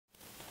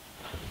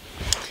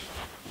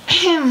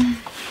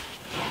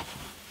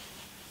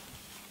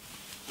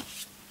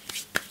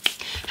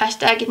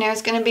Hashtag, you know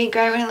it's gonna be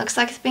great when it looks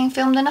like it's being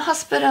filmed in a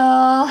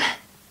hospital.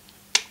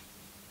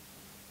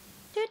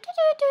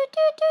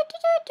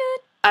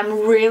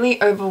 I'm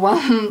really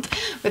overwhelmed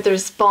with the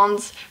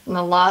response from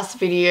the last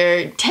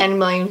video. 10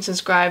 million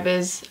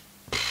subscribers.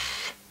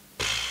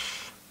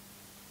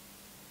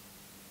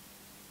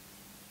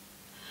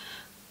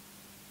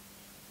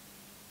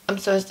 I'm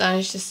so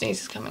astonished, the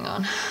sneeze is coming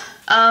on.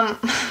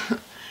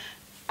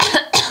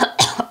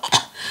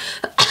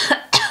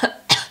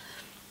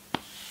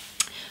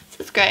 This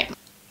is great.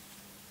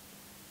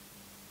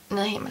 And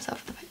I hit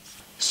myself in the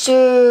face.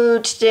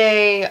 So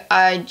today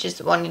I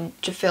just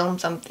wanted to film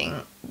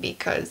something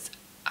because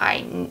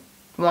I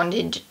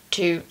wanted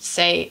to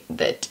say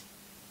that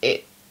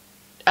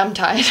I'm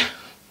tired.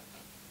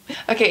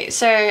 Okay,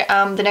 so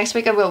the next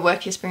week I've got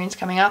work experience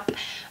coming up,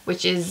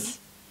 which is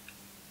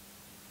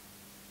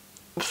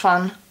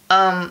fun.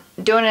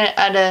 Doing it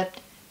at a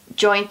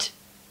joint,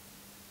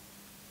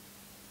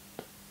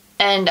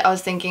 and I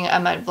was thinking I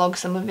might vlog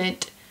some of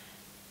it.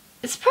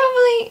 It's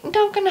probably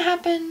not gonna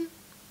happen,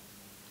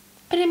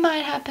 but it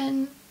might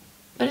happen,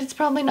 but it's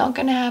probably not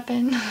gonna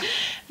happen.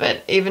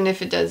 But even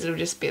if it does, it'll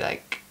just be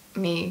like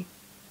me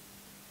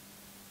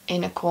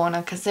in a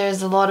corner, because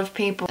there's a lot of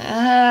people.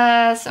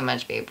 So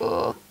much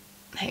people.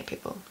 I hate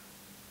people.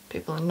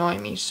 People annoy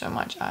me so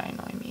much. I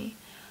annoy me.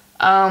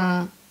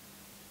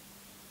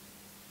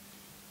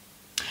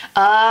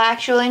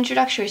 Actual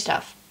introductory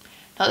stuff.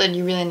 Not that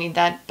you really need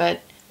that,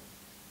 but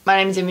my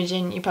name is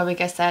Imogen, you probably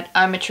guessed that.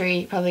 I'm a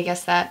tree, you probably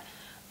guessed that.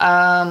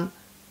 I'm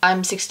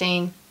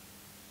 16.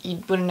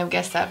 You wouldn't have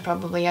guessed that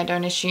probably, I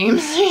don't assume.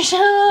 So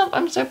shut up,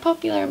 I'm so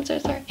popular, I'm so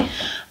sorry.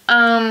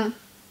 I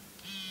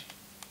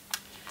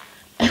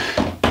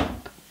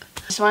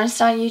just want to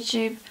start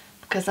YouTube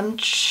because I'm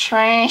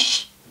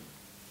trash.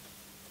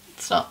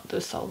 It's not the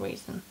sole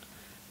reason.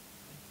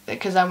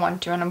 Because I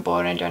want to and I'm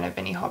bored and I don't have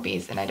any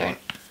hobbies and I don't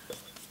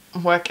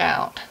work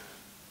out.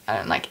 I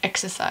don't like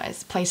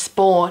exercise, play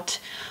sport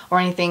or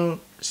anything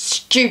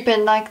stupid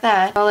like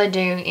that. All I do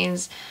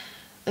is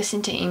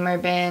listen to emo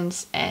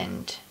bands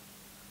and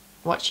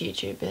watch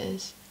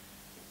YouTubers.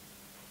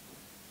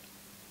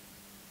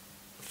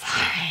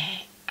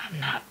 Sorry, I'm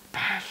not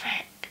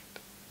perfect.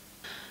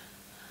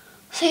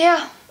 So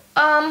yeah,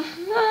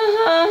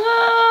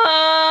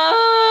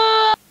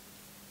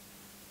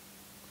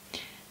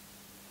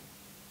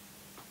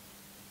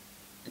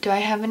 do I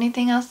have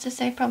anything else to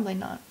say? Probably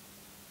not.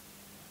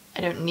 I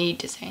don't need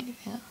to say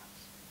anything else.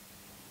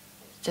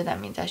 So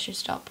that means I should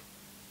stop.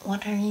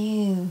 What are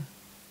you?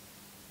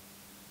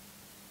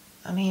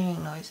 I'm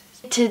hearing noises.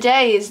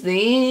 Today is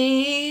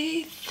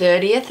the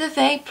 30th of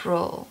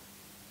April.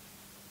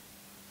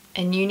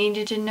 And you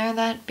needed to know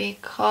that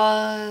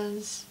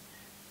because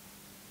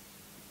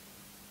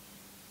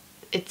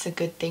it's a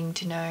good thing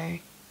to know.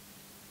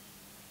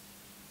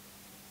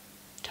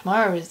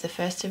 Tomorrow is the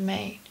 1st of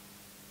May.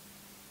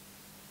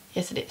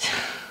 Yes, it is.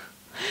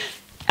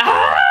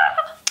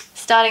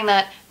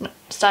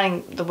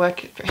 Starting the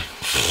work,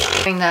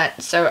 doing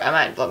that, so I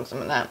might vlog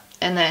some of that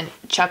and then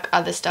chuck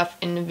other stuff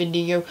in the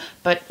video,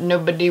 but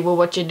nobody will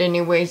watch it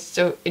anyway,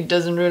 so it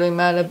doesn't really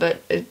matter,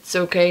 but it's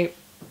okay.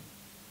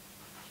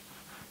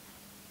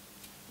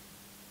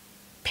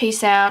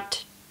 Peace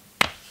out.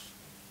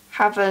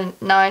 Have a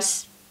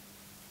nice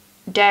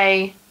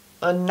day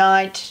or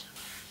night.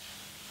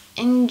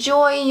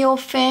 Enjoy your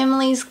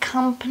family's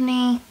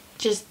company.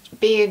 Just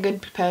be a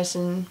good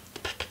person.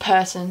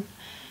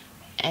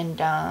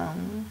 And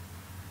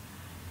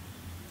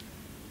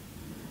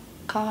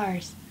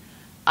cars.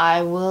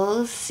 I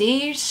will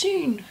see you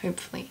soon,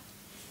 hopefully.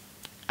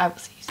 I will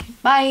see you soon.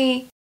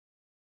 Bye.